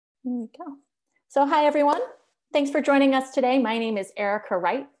Here we go. So hi, everyone. Thanks for joining us today. My name is Erica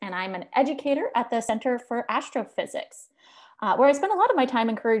Wright, and I'm an educator at the Center for Astrophysics, where I spend a lot of my time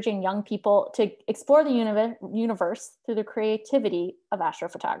encouraging young people to explore the universe through the creativity of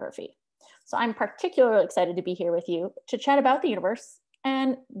astrophotography. So I'm particularly excited to be here with you to chat about the universe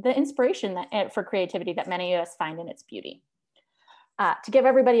and the inspiration for creativity that many of us find in its beauty. To give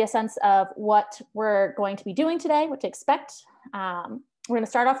everybody a sense of what we're going to be doing today, what to expect, we're going to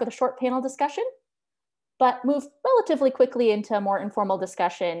start off with a short panel discussion, but move relatively quickly into a more informal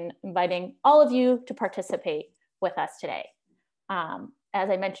discussion, inviting all of you to participate with us today. As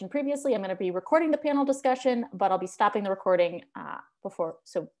I mentioned previously, I'm going to be recording the panel discussion, but I'll be stopping the recording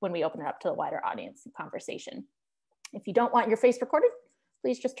so when we open it up to the wider audience and conversation. If you don't want your face recorded,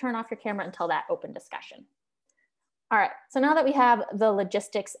 please just turn off your camera until that open discussion. All right, so now that we have the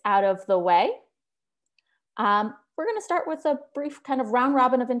logistics out of the way, we're going to start with a brief kind of round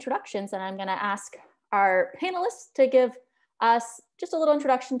robin of introductions, and I'm going to ask our panelists to give us just a little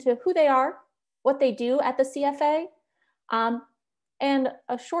introduction to who they are, what they do at the CFA, and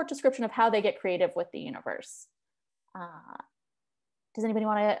a short description of how they get creative with the universe. Does anybody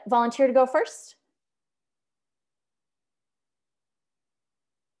want to volunteer to go first?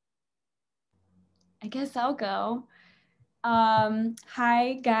 I guess I'll go.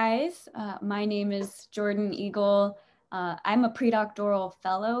 Hi guys, my name is Jordan Eagle. I'm a predoctoral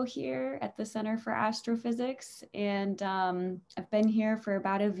fellow here at the Center for Astrophysics, and I've been here for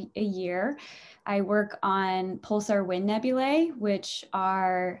about a year. I work on pulsar wind nebulae, which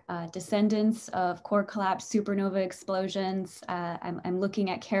are descendants of core collapse supernova explosions. I'm looking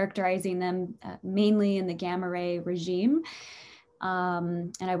at characterizing them mainly in the gamma ray regime.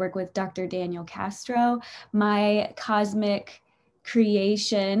 And I work with Dr. Daniel Castro. My cosmic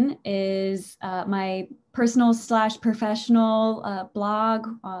creation is my personal / professional blog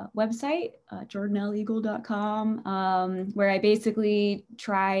website, jordanleagle.com, where I basically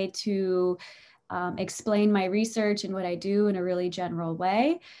try to explain my research and what I do in a really general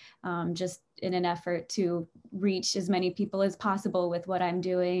way, just in an effort to reach as many people as possible with what I'm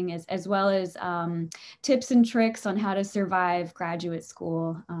doing, as well as tips and tricks on how to survive graduate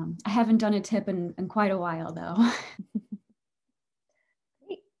school. I haven't done a tip in quite a while, though.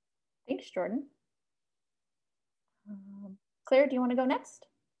 Great. Thanks, Jordan. Claire, do you want to go next?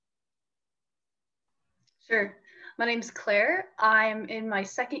 Sure. My name's Claire. I'm in my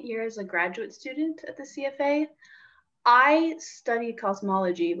second year as a graduate student at the CFA. I study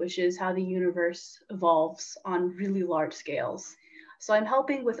cosmology, which is how the universe evolves on really large scales. So I'm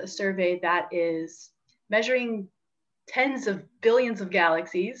helping with a survey that is measuring tens of billions of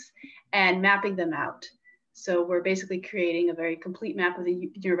galaxies and mapping them out. So we're basically creating a very complete map of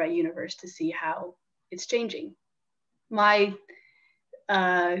the nearby universe to see how it's changing. My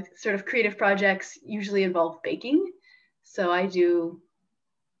sort of creative projects usually involve baking. So I do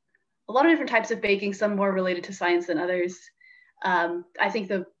a lot of different types of baking, some more related to science than others. I think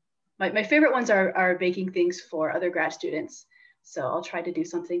my favorite ones are baking things for other grad students. So I'll try to do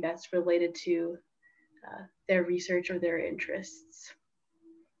something that's related to their research or their interests.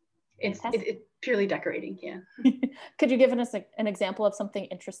 It's purely decorating, yeah. Could you give us an example of something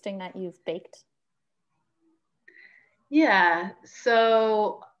interesting that you've baked? Yeah,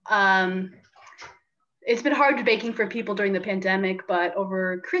 so it's been hard baking for people during the pandemic, but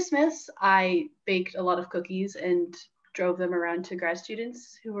over Christmas, I baked a lot of cookies and drove them around to grad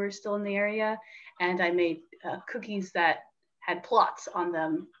students who were still in the area. And I made cookies that had plots on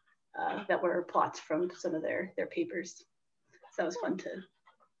them that were plots from some of their papers. So that was fun to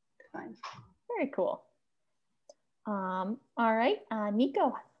find. Very cool. All right,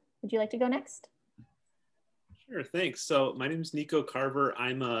 Nico, would you like to go next? Sure, thanks. So my name is Nico Carver.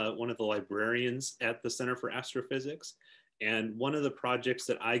 I'm one of the librarians at the Center for Astrophysics. And one of the projects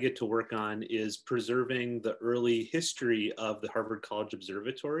that I get to work on is preserving the early history of the Harvard College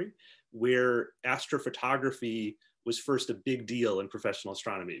Observatory, where astrophotography was first a big deal in professional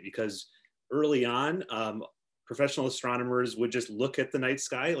astronomy, because early on, professional astronomers would just look at the night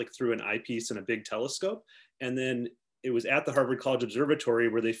sky like through an eyepiece and a big telescope. And then it was at the Harvard College Observatory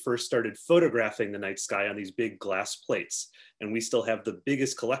where they first started photographing the night sky on these big glass plates. And we still have the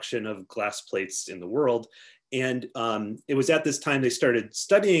biggest collection of glass plates in the world. And it was at this time they started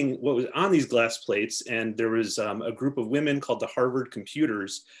studying what was on these glass plates. And there was a group of women called the Harvard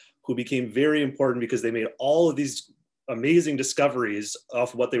Computers who became very important because they made all of these amazing discoveries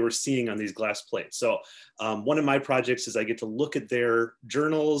of what they were seeing on these glass plates. So one of my projects is I get to look at their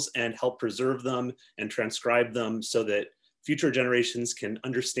journals and help preserve them and transcribe them so that future generations can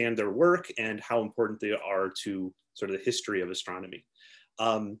understand their work and how important they are to sort of the history of astronomy.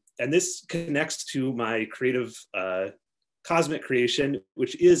 And this connects to my creative cosmic creation,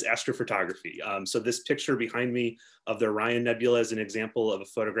 which is astrophotography. So this picture behind me of the Orion Nebula is an example of a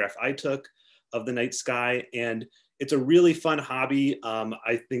photograph I took of the night sky. And it's a really fun hobby.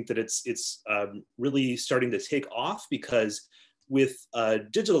 I think that it's really starting to take off, because with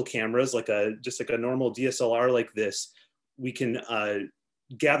digital cameras, just like a normal DSLR like this, we can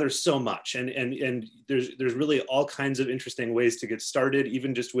gather so much, and there's really all kinds of interesting ways to get started.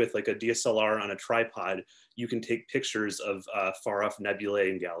 Even just with like a DSLR on a tripod, you can take pictures of far off nebulae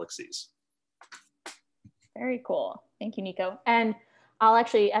and galaxies. Very cool. Thank you, Nico. And I'll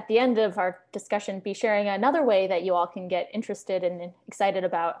actually, at the end of our discussion, be sharing another way that you all can get interested and excited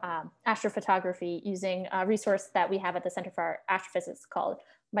about astrophotography using a resource that we have at the Center for Astrophysics called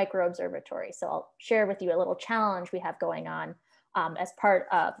Micro Observatory. So I'll share with you a little challenge we have going on as part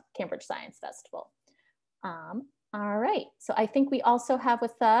of Cambridge Science Festival. All right, so I think we also have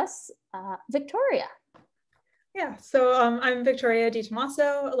with us Victoria. Yeah, so I'm Victoria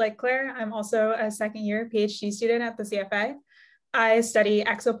DiTomasso. Like Claire, I'm also a second-year PhD student at the CFA. I study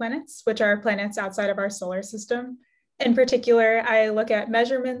exoplanets, which are planets outside of our solar system. In particular, I look at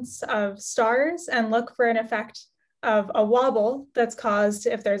measurements of stars and look for an effect of a wobble that's caused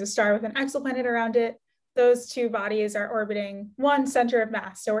if there's a star with an exoplanet around it. Those two bodies are orbiting one center of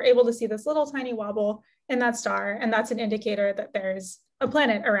mass. So we're able to see this little tiny wobble in that star, and that's an indicator that there's a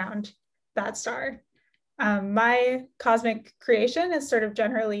planet around that star. My cosmic creation is sort of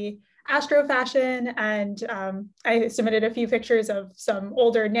generally Astro-Fashion, and I submitted a few pictures of some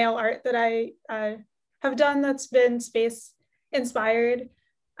older nail art that I have done that's been space inspired.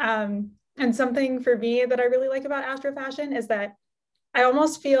 And something for me that I really like about Astro-Fashion is that I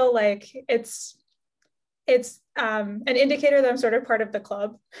almost feel like it's an indicator that I'm sort of part of the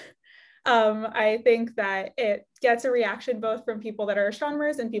club. I think that it gets a reaction both from people that are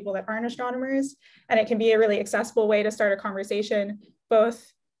astronomers and people that aren't astronomers, and it can be a really accessible way to start a conversation,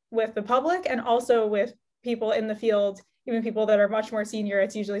 both with the public and also with people in the field, even people that are much more senior.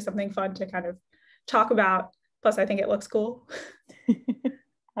 It's usually something fun to kind of talk about. Plus, I think it looks cool.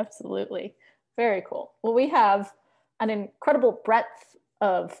 Absolutely. Very cool. Well, we have an incredible breadth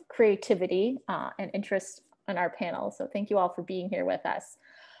of creativity and interest on our panel. So thank you all for being here with us.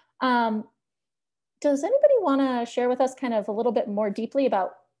 Does anybody want to share with us kind of a little bit more deeply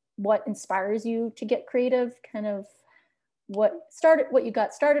about what inspires you to get creative, kind of what you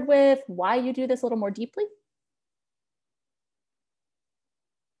got started with, why you do this a little more deeply?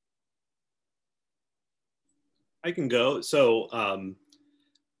 I can go. So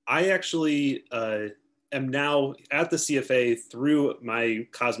I actually am now at the CFA through my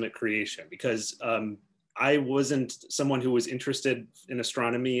cosmic creation, because I wasn't someone who was interested in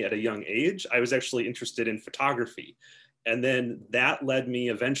astronomy at a young age. I was actually interested in photography. And then that led me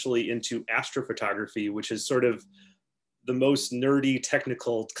eventually into astrophotography, which is sort of the most nerdy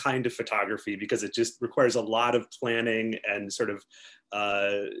technical kind of photography, because it just requires a lot of planning and sort of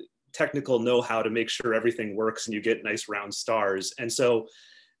technical know-how to make sure everything works and you get nice round stars. And so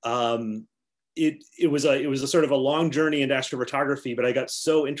it was a sort of a long journey into astrophotography, but I got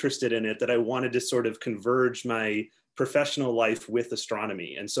so interested in it that I wanted to sort of converge my professional life with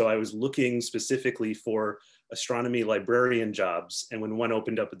astronomy. And so I was looking specifically for astronomy librarian jobs. And when one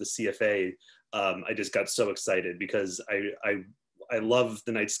opened up at the CFA, I just got so excited, because I love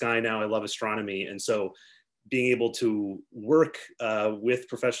the night sky now. I love astronomy. And so being able to work with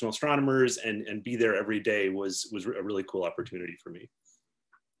professional astronomers and be there every day was a really cool opportunity for me.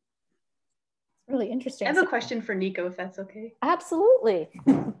 Really interesting. I have a question for Nico, if that's okay. Absolutely.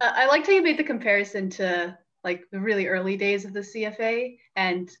 I liked how you made the comparison to like the really early days of the CFA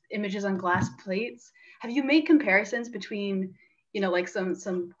and images on glass plates. Have you made comparisons between, you know, like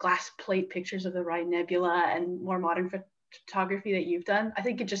some glass plate pictures of the Orion Nebula and more modern photography that you've done? I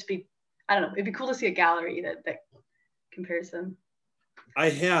think it'd just be, I don't know, it'd be cool to see a gallery that compares them. I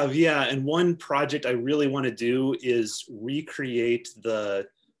have, yeah. And one project I really want to do is recreate the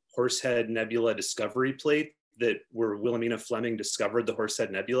Horsehead Nebula discovery plate where Wilhelmina Fleming discovered the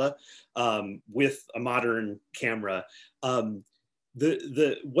Horsehead Nebula with a modern camera.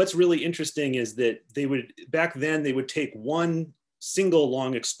 What's really interesting is that back then they would take one single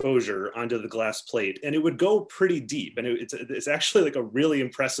long exposure onto the glass plate, and it would go pretty deep. And it's actually like a really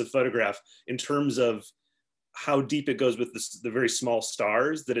impressive photograph in terms of how deep it goes with the very small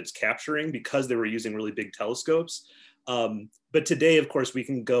stars that it's capturing, because they were using really big telescopes. But today, of course, we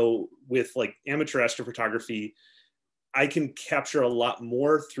can go with like amateur astrophotography. I can capture a lot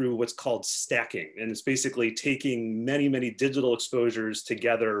more through what's called stacking. And it's basically taking many, many digital exposures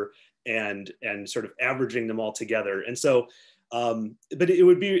together and sort of averaging them all together. And so But it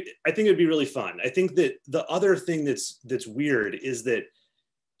would be, I think it would be really fun. I think that the other thing that's weird is that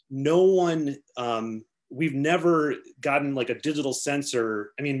no one, we've never gotten like a digital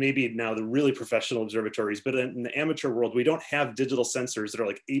sensor. I mean, maybe now the really professional observatories, but in the amateur world, we don't have digital sensors that are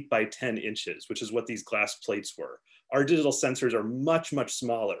like 8 by 10 inches, which is what these glass plates were. Our digital sensors are much, much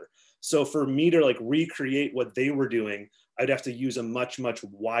smaller. So for me to like recreate what they were doing, I'd have to use a much, much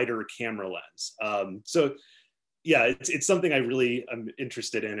wider camera lens. So yeah, it's something I really am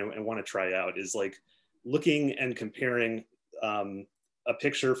interested in and want to try out, is like looking and comparing a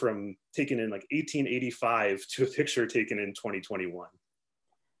picture from taken in like 1885 to a picture taken in 2021.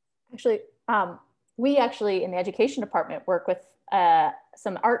 Actually, we actually in the education department work with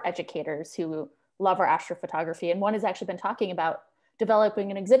some art educators who love our astrophotography. And one has actually been talking about developing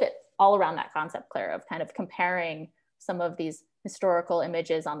an exhibit all around that concept, Claire, of kind of comparing some of these historical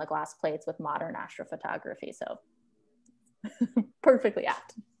images on the glass plates with modern astrophotography. So perfectly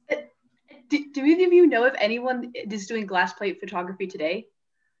apt. Do either of you know if anyone is doing glass plate photography today?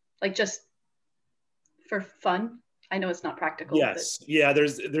 Like just for fun? I know it's not practical. Yes, but... yeah.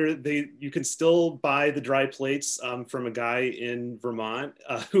 You can still buy the dry plates from a guy in Vermont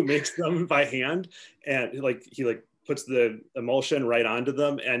who makes them by hand, and he puts the emulsion right onto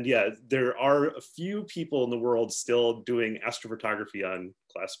them. And yeah, there are a few people in the world still doing astrophotography on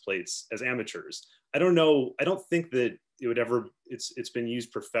glass plates as amateurs. I don't know. I don't think that it would ever. It's been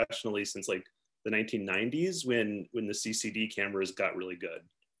used professionally since like the 1990s when the CCD cameras got really good.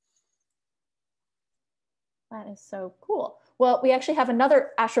 That is so cool. Well, we actually have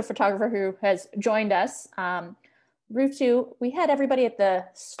another astrophotographer who has joined us. Rutu, we had everybody at the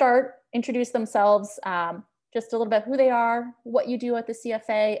start introduce themselves, just a little bit who they are, what you do at the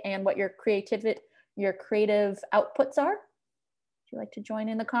CFA, and what your creative outputs are. Would you like to join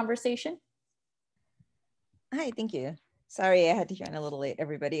in the conversation? Hi, thank you. Sorry, I had to join a little late,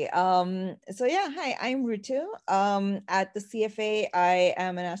 everybody. So yeah, hi, I'm Rutu. At the CFA, I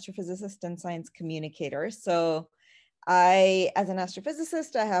am an astrophysicist and science communicator. So as an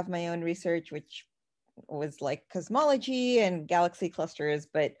astrophysicist, I have my own research, which was like cosmology and galaxy clusters,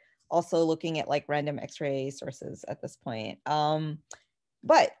 but also looking at like random X-ray sources at this point.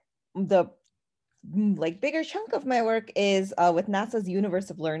 But the bigger chunk of my work is with NASA's Universe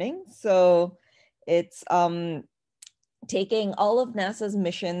of Learning. So it's taking all of NASA's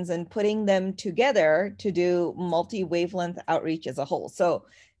missions and putting them together to do multi-wavelength outreach as a whole. So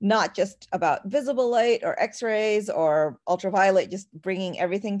not just about visible light or X-rays or ultraviolet, just bringing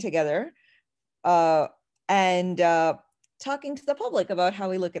everything together and talking to the public about how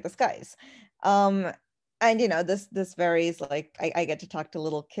we look at the skies. And this varies. Like I get to talk to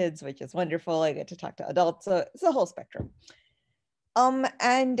little kids, which is wonderful. I get to talk to adults, so it's a whole spectrum.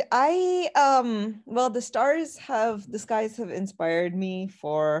 And well, the skies have inspired me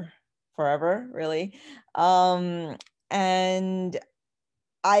for forever, really. And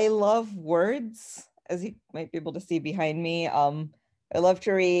I love words, as you might be able to see behind me. I love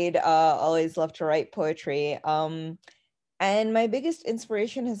to read, always love to write poetry. And my biggest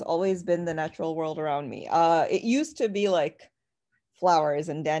inspiration has always been the natural world around me. It used to be like flowers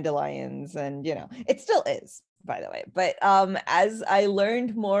and dandelions, and it still is, by the way. But as I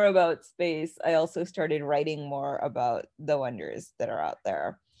learned more about space, I also started writing more about the wonders that are out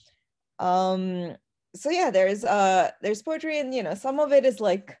there. So yeah, there's poetry, and some of it is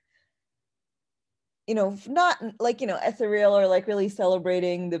like, not like, ethereal or like really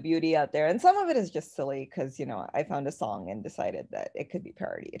celebrating the beauty out there. And some of it is just silly because, I found a song and decided that it could be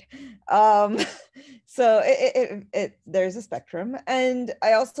parodied. So there's a spectrum. And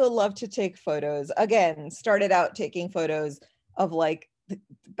I also love to take photos. Again, started out taking photos of like the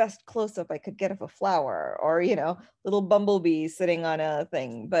best close-up I could get of a flower or, little bumblebees sitting on a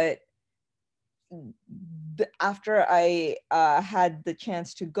thing. But after I had the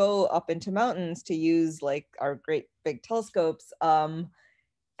chance to go up into mountains to use like our great big telescopes and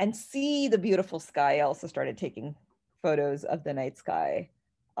see the beautiful sky, I also started taking photos of the night sky.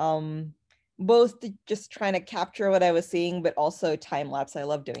 Both just trying to capture what I was seeing, but also time lapse. I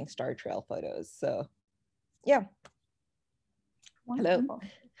love doing star trail photos. So yeah. Wonderful. Hello.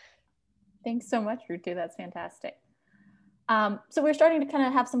 Thanks so much, Rutu. That's fantastic. So we're starting to kind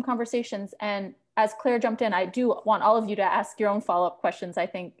of have some conversations, and as Claire jumped in, I do want all of you to ask your own follow-up questions. I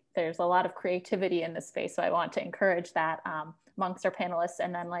think there's a lot of creativity in this space, so I want to encourage that amongst our panelists.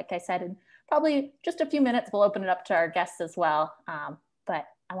 And then, like I said, in probably just a few minutes, we'll open it up to our guests as well. But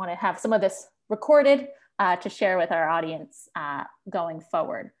I want to have some of this recorded to share with our audience going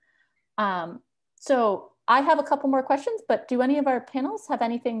forward. So I have a couple more questions, but do any of our panelists have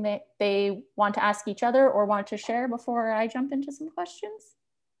anything that they want to ask each other or want to share before I jump into some questions?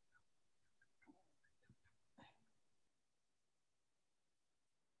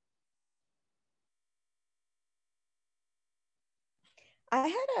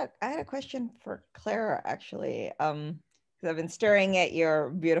 I had a question for Clara, actually. Because I've been staring at your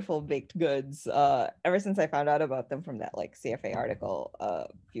beautiful baked goods ever since I found out about them from that like CFA article a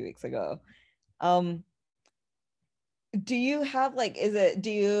few weeks ago. Do you have like,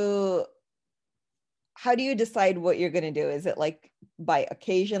 how do you decide what you're gonna do? Is it like by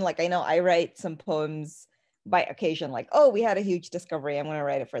occasion? Like I know I write some poems by occasion, like, oh, we had a huge discovery, I'm gonna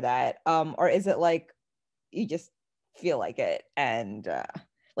write it for that. Or is it like you just feel like it, and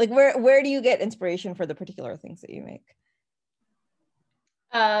like where do you get inspiration for the particular things that you make?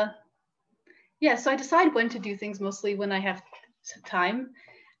 Yeah, so I decide when to do things mostly when I have time,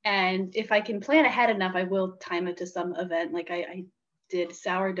 and if I can plan ahead enough, I will time it to some event. Like I did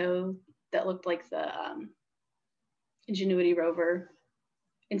sourdough that looked like the Ingenuity rover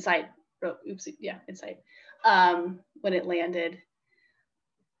inside when it landed.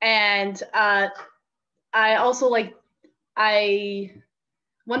 And I also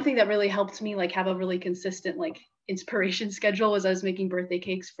one thing that really helped me like have a really consistent like inspiration schedule was I was making birthday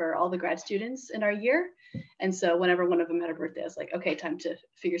cakes for all the grad students in our year. And so whenever one of them had a birthday, I was like, okay, time to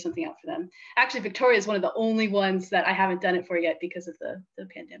figure something out for them. Actually, Victoria is one of the only ones that I haven't done it for yet because of the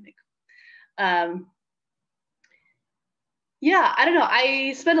pandemic. Yeah, I don't know.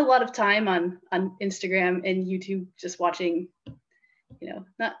 I spend a lot of time on Instagram and YouTube just watching, you know,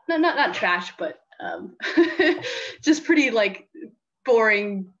 not trash, but just pretty like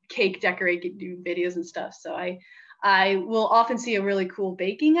boring cake decorating videos and stuff. So I will often see a really cool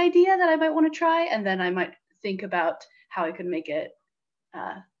baking idea that I might want to try, and then I might think about how I could make it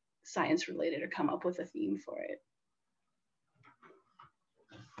science related or come up with a theme for it.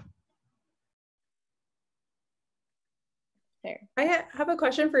 There. I have a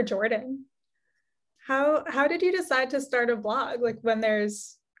question for Jordan. How did you decide to start a blog? Like when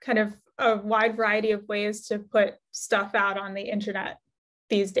there's kind of a wide variety of ways to put stuff out on the internet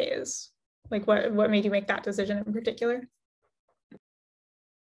these days. Like what made you make that decision in particular?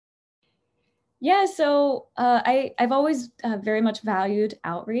 Yeah, so I've always very much valued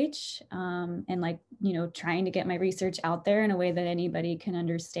outreach and like, you know, trying to get my research out there in a way that anybody can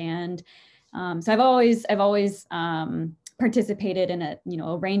understand. So I've always participated in a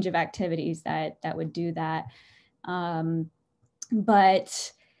range of activities that would do that.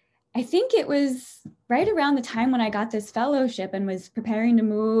 But I think it was right around the time when I got this fellowship and was preparing to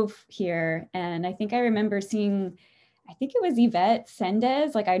move here. And I think I remember seeing, I think it was Yvette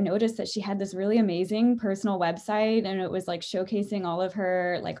Sendez. Like I noticed that she had this really amazing personal website and it was like showcasing all of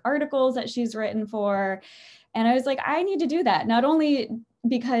her like articles that she's written for. And I was like, I need to do that. Not only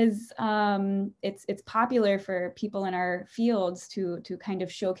because it's popular for people in our fields to kind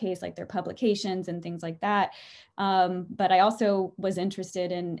of showcase like their publications and things like that. But I also was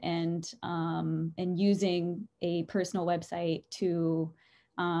interested in using a personal website to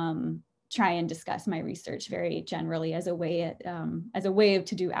try and discuss my research very generally as a way to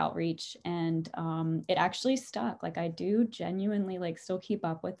do outreach, and it actually stuck. Like I do genuinely like still keep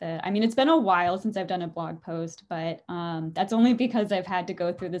up with it. I mean, it's been a while since I've done a blog post, but that's only because I've had to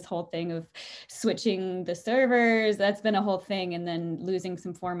go through this whole thing of switching the servers. That's been a whole thing, and then losing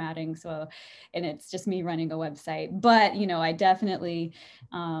some formatting. So, and it's just me running a website. But you know, I definitely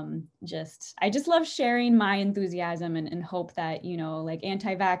I just love sharing my enthusiasm and hope that, you know, like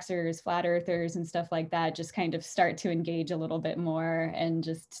anti-vaxxers, flat earthers and stuff like that just kind of start to engage a little bit more. And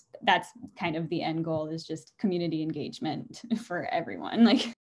just that's kind of the end goal, is just community engagement for everyone.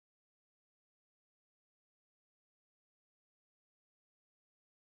 Like,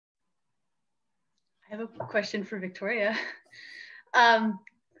 I have a question for Victoria. I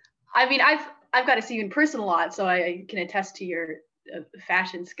mean, I've got to see you in person a lot, so I can attest to your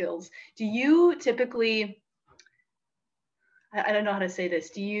fashion skills. Do you typically, I don't know how to say this,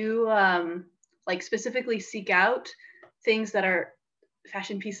 do you like specifically seek out things that are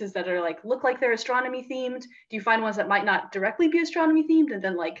fashion pieces that are like look like they're astronomy themed? Do you find ones that might not directly be astronomy themed, and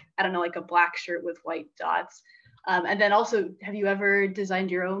then like, I don't know, like a black shirt with white dots? And then also, have you ever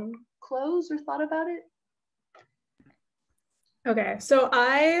designed your own clothes or thought about it? Okay, so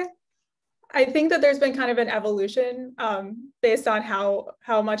I think that there's been kind of an evolution based on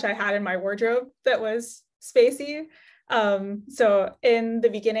how much I had in my wardrobe that was spacey. So in the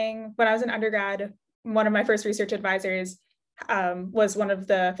beginning, when I was an undergrad, one of my first research advisors was one of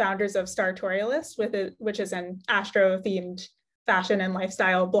the founders of Startorialist, which is an astro-themed fashion and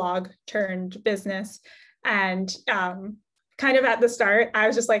lifestyle blog turned business. And kind of at the start, I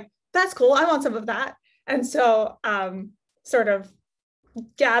was just like, that's cool, I want some of that. And so sort of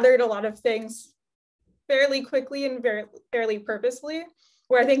gathered a lot of things fairly quickly and fairly purposefully,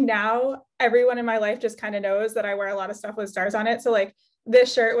 where I think now everyone in my life just kind of knows that I wear a lot of stuff with stars on it. So like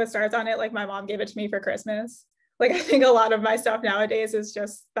this shirt with stars on it, like my mom gave it to me for Christmas. Like I think a lot of my stuff nowadays is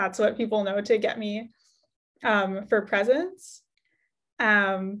just, that's what people know to get me for presents.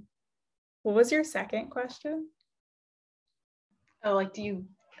 What was your second question? Oh, like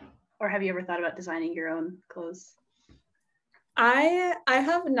have you ever thought about designing your own clothes? I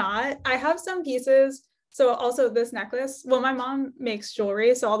have not. I have some pieces. So also this necklace, well, my mom makes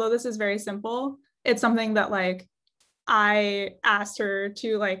jewelry. So although this is very simple, it's something that like I asked her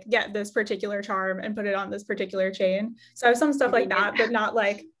to like get this particular charm and put it on this particular chain. So I have some stuff like that, but not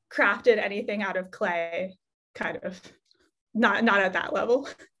like crafted anything out of clay, kind of not at that level.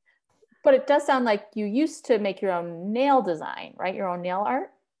 But it does sound like you used to make your own nail design, right? Your own nail art?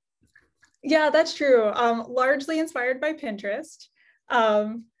 Yeah, that's true. Largely inspired by Pinterest.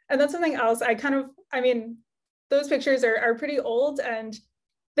 And that's something else. I mean, those pictures are pretty old, and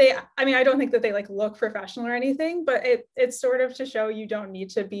I don't think that they like look professional or anything, but it's sort of to show you don't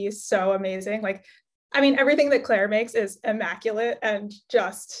need to be so amazing. Like, I mean, everything that Claire makes is immaculate and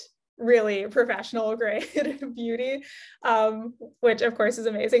just really professional grade beauty, which of course is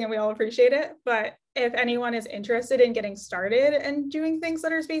amazing and we all appreciate it. But if anyone is interested in getting started and doing things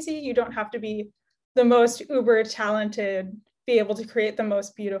that are spacey, you don't have to be the most uber talented, be able to create the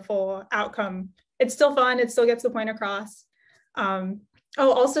most beautiful outcome. It's still fun, it still gets the point across. I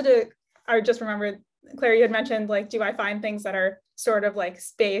just remembered, Claire, you had mentioned, like, do I find things that are sort of like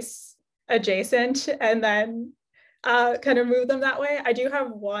space adjacent and then kind of move them that way? I do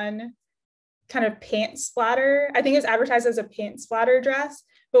have one kind of paint splatter. I think it's advertised as a paint splatter dress,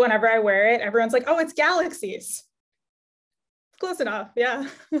 but whenever I wear it, everyone's like, oh, it's galaxies. Close enough, yeah.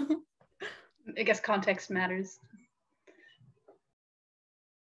 I guess context matters.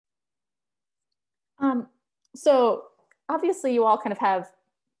 So obviously you all kind of have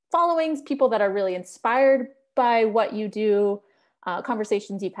followings, people that are really inspired by what you do,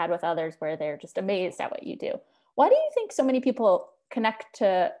 conversations you've had with others where they're just amazed at what you do. Why do you think so many people connect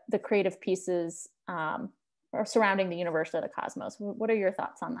to the creative pieces or surrounding the universe or the cosmos? What are your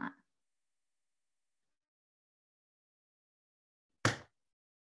thoughts on that?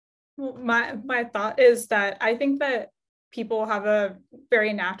 My thought is that I think that people have a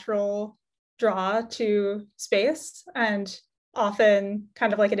very natural draw to space and often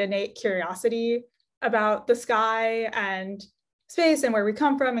kind of like an innate curiosity about the sky and space and where we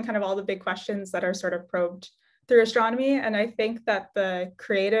come from and kind of all the big questions that are sort of probed through astronomy. And I think that the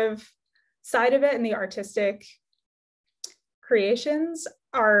creative side of it and the artistic creations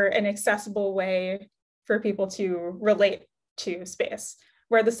are an accessible way for people to relate to space,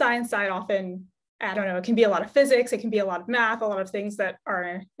 where the science side often, I don't know, it can be a lot of physics, it can be a lot of math, a lot of things that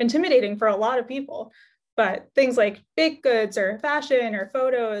are intimidating for a lot of people. But things like baked goods or fashion or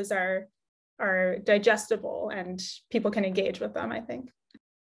photos are digestible and people can engage with them, I think.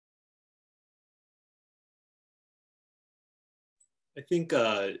 I think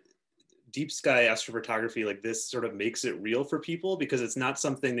deep sky astrophotography like this sort of makes it real for people because it's not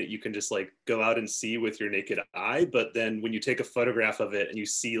something that you can just like go out and see with your naked eye. But then when you take a photograph of it and you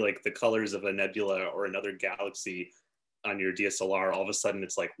see like the colors of a nebula or another galaxy on your DSLR, all of a sudden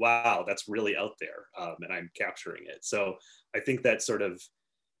it's like, wow, that's really out there, and I'm capturing it. So I think that sort of,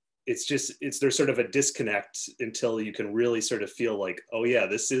 there's sort of a disconnect until you can really sort of feel like, oh yeah,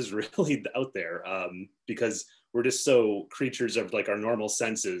 this is really out there, because we're just so creatures of like our normal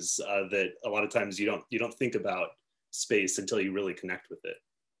senses that a lot of times you don't think about space until you really connect with it.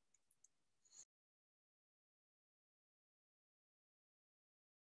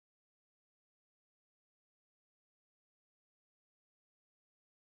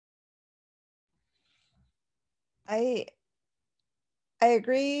 I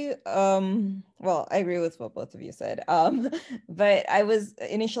agree. Well, I agree with what both of you said. But I was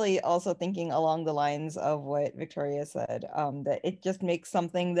initially also thinking along the lines of what Victoria said, that it just makes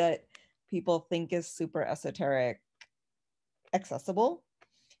something that people think is super esoteric accessible.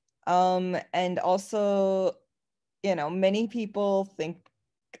 And also, many people think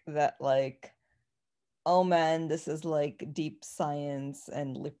that like, oh man, this is like deep science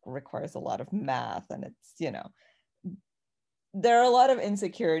and requires a lot of math, and it's, there are a lot of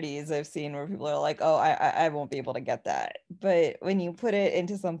insecurities I've seen where people are like, oh, I won't be able to get that. But when you put it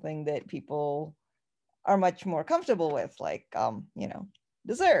into something that people are much more comfortable with, like,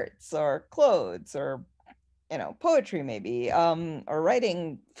 desserts or clothes or, poetry maybe, or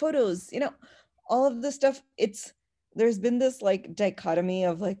writing, photos, all of this stuff, there's been this like dichotomy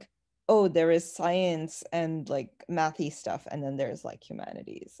of like, oh, there is science and like mathy stuff, and then there's like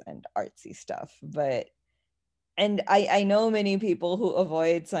humanities and artsy stuff. And I know many people who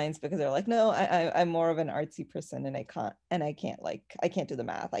avoid science because they're like, no, I'm more of an artsy person, and I can't do the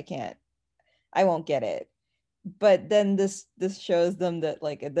math. I won't get it. But then this shows them that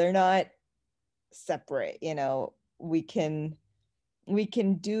like they're not separate, you know. We can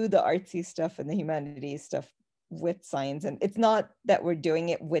do the artsy stuff and the humanities stuff with science, and it's not that we're doing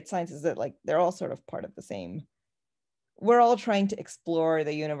it with science, is that like they're all sort of part of the same. We're all trying to explore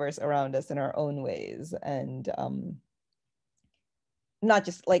the universe around us in our own ways, and not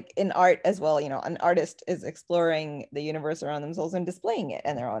just like in art as well, you know, an artist is exploring the universe around themselves and displaying it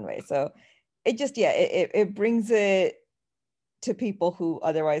in their own way. So it just, yeah, it brings it to people who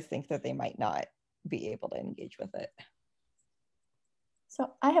otherwise think that they might not be able to engage with it.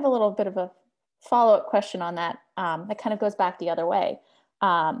 So I have a little bit of a follow-up question on that. That kind of goes back the other way.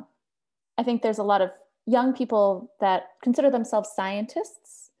 I think there's a lot of young people that consider themselves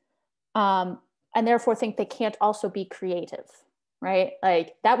scientists, and therefore think they can't also be creative, right?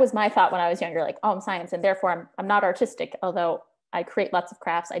 Like that was my thought when I was younger, like, oh, I'm science, and therefore I'm not artistic, although I create lots of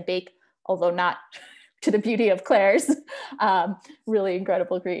crafts. I bake, although not to the beauty of Claire's really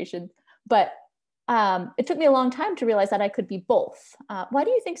incredible creation. But it took me a long time to realize that I could be both. Why do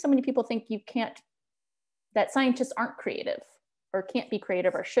you think so many people think that scientists aren't creative, or can't be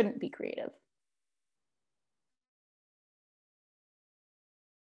creative, or shouldn't be creative?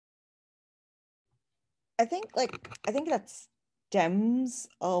 I think that stems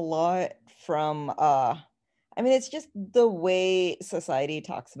a lot from I mean, it's just the way society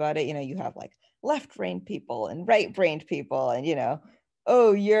talks about it. You know, you have like left-brained people and right-brained people, and you know,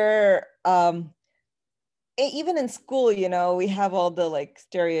 oh, you're even in school, you know, we have all the like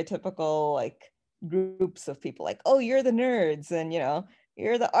stereotypical like groups of people, like, oh, you're the nerds, and you know,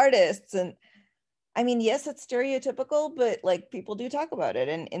 you're the artists. And I mean, yes, it's stereotypical, but like people do talk about it.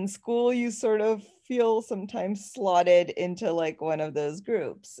 And in school, you sort of feel sometimes slotted into like one of those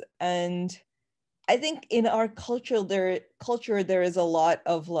groups. And I think in our culture, there is a lot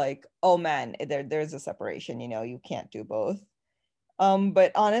of like, oh man, there's a separation, you know, you can't do both.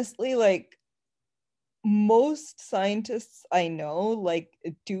 But honestly, like most scientists I know like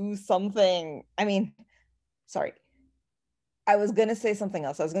do something. I mean, sorry, I was going to say something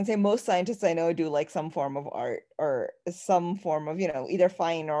else. I was going to say most scientists I know do like some form of art or some form of, you know, either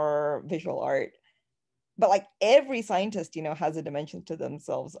fine or visual art. But like every scientist, you know, has a dimension to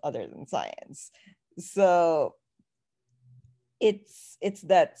themselves other than science. So it's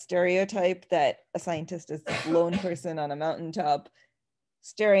that stereotype that a scientist is this lone person on a mountaintop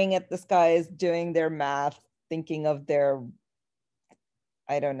staring at the skies, doing their math, thinking of their,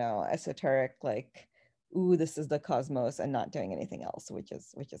 I don't know, esoteric, like, ooh, this is the cosmos, and not doing anything else, which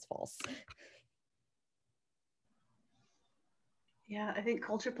is false. Yeah, I think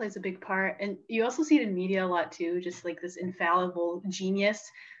culture plays a big part. And you also see it in media a lot too, just like this infallible genius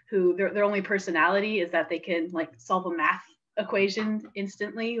who their only personality is that they can like solve a math equation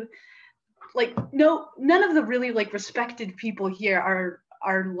instantly. Like none of the really like respected people here are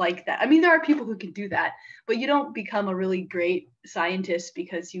like that. I mean, there are people who can do that, but you don't become a really great scientist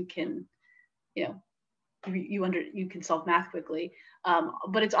because you can, you know, you can solve math quickly.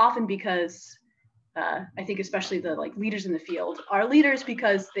 But it's often because I think especially the like leaders in the field are leaders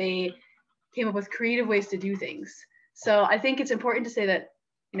because they came up with creative ways to do things. So I think it's important to say that,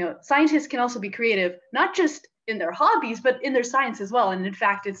 you know, scientists can also be creative, not just in their hobbies, but in their science as well. And in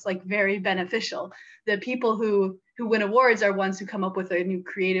fact, it's like very beneficial. The people who win awards are ones who come up with a new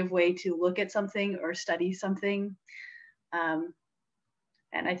creative way to look at something or study something. And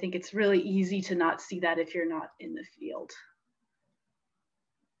I think it's really easy to not see that if you're not in the field.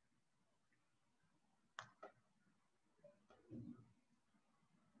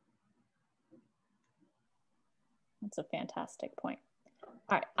 That's a fantastic point.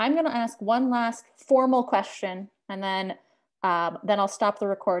 All right, I'm going to ask one last formal question, and then I'll stop the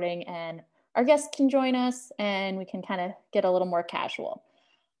recording and our guests can join us and we can kind of get a little more casual.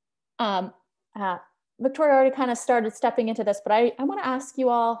 Victoria already kind of started stepping into this, but I want to ask you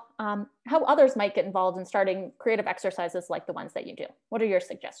all how others might get involved in starting creative exercises like the ones that you do. What are your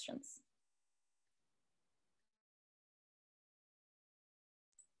suggestions?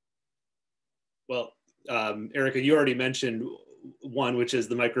 Well, Erica, you already mentioned one, which is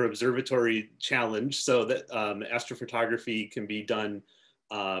the Micro Observatory Challenge. So that astrophotography can be done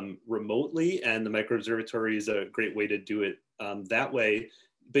remotely, and the Micro Observatory is a great way to do it that way.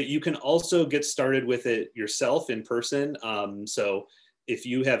 But you can also get started with it yourself in person. So if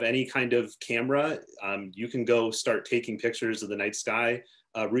you have any kind of camera, you can go start taking pictures of the night sky.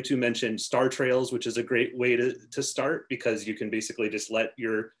 Rutu mentioned star trails, which is a great way to start, because you can basically just let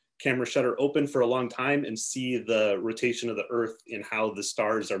your camera shutter open for a long time and see the rotation of the Earth and how the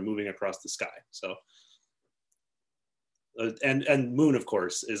stars are moving across the sky. So, and moon, of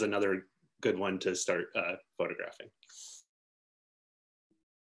course, is another good one to start photographing.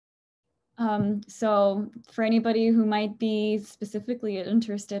 So for anybody who might be specifically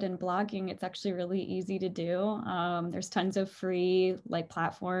interested in blogging, it's actually really easy to do. There's tons of free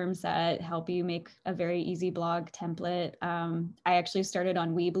platforms that help you make a very easy blog template. I actually started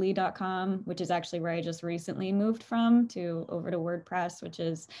on Weebly.com, which is actually where I just recently moved from over to WordPress, which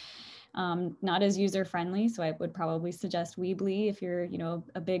is not as user-friendly. So I would probably suggest Weebly if you're,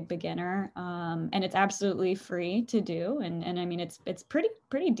 a big beginner. And it's absolutely free to do. And I mean, it's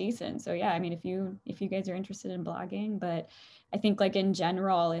pretty decent. So yeah, I mean, if you guys are interested in blogging, but I think in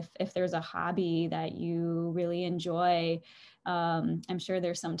general, if there's a hobby that you really enjoy, I'm sure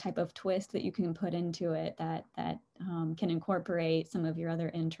there's some type of twist that you can put into it that can incorporate some of your other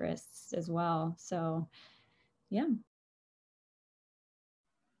interests as well. So yeah.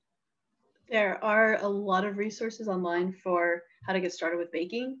 There are a lot of resources online for how to get started with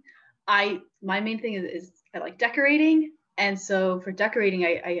baking. My main thing is I like decorating. And so for decorating,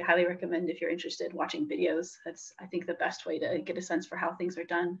 I highly recommend, if you're interested, watching videos. That's, I think, the best way to get a sense for how things are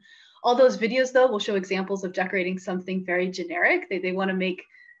done. All those videos, though, will show examples of decorating something very generic. They want to make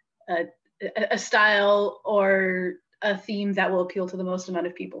a style or a theme that will appeal to the most amount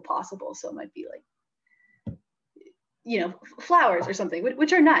of people possible. So it might be flowers or something,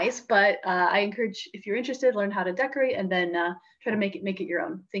 which are nice, but I encourage, if you're interested, learn how to decorate and then try to make it your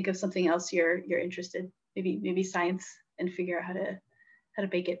own. Think of something else you're interested, maybe science, and figure out how to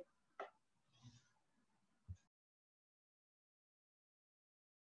bake it.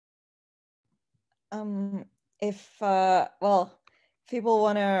 If people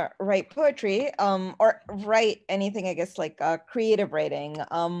want to write poetry or write anything, I guess, creative writing,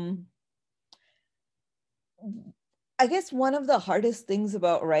 I guess one of the hardest things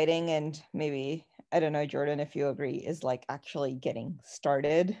about writing, and maybe, I don't know, Jordan, if you agree, is actually getting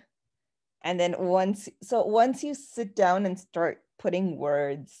started. And then once you sit down and start putting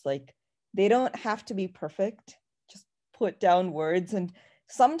words, they don't have to be perfect, just put down words. And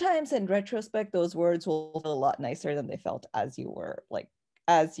sometimes in retrospect, those words will feel a lot nicer than they felt as you're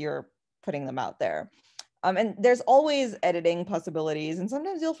putting them out there. And there's always editing possibilities. And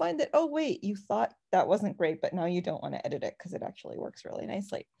sometimes you'll find that, oh, wait, you thought that wasn't great, but now you don't want to edit it because it actually works really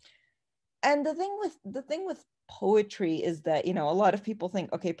nicely. And the thing with poetry is that, a lot of people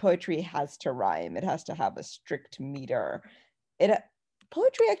think, okay, poetry has to rhyme. It has to have a strict meter.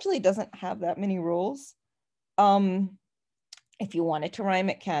 Poetry actually doesn't have that many rules. If you want it to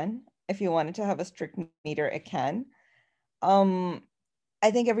rhyme, it can. If you want it to have a strict meter, it can. I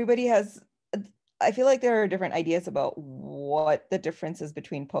think I feel like there are different ideas about what the difference is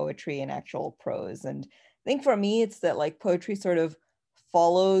between poetry and actual prose. And I think for me, it's that poetry sort of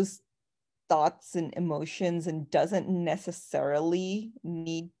follows thoughts and emotions and doesn't necessarily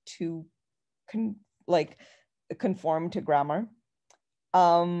need to conform to grammar.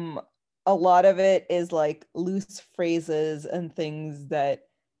 A lot of it is loose phrases and things that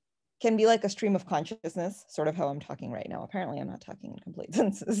can be a stream of consciousness, sort of how I'm talking right now. Apparently I'm not talking in complete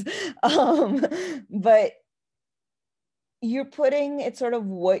sentences. But you're putting it's sort of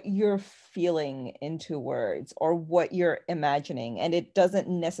what you're feeling into words or what you're imagining, and it doesn't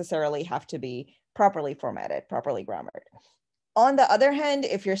necessarily have to be properly formatted, properly grammared. On the other hand,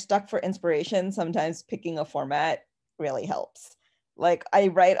 if you're stuck for inspiration, sometimes picking a format really helps. I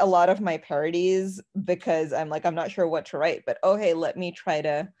write a lot of my parodies because I'm not sure what to write, but oh, hey, let me try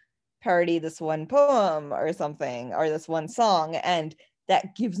to parody this one poem or something, or this one song, and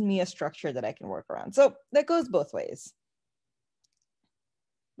that gives me a structure that I can work around. So that goes both ways.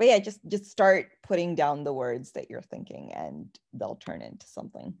 But yeah, just start putting down the words that you're thinking and they'll turn into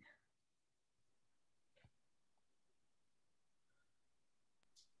something.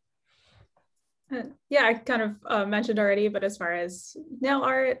 Yeah, I kind of mentioned already, but as far as nail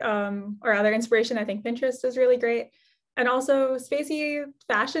art or other inspiration, I think Pinterest is really great. And also spacey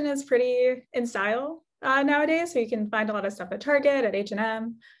fashion is pretty in style nowadays. So you can find a lot of stuff at Target, at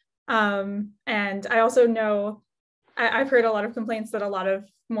H&M. And I also know, I've heard a lot of complaints that a lot of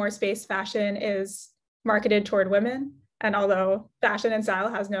more space fashion is marketed toward women. And although fashion and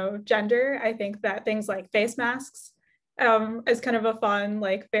style has no gender, I think that things like face masks is kind of a fun,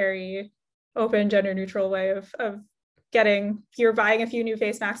 very open, gender neutral way of getting, if you're buying a few new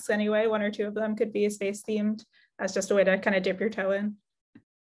face masks anyway, one or two of them could be space themed as just a way to kind of dip your toe in.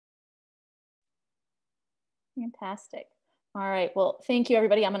 Fantastic. All right, well, thank you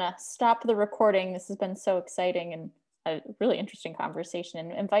everybody. I'm gonna stop the recording. This has been so exciting and a really interesting conversation,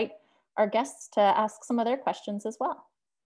 and invite our guests to ask some of their questions as well.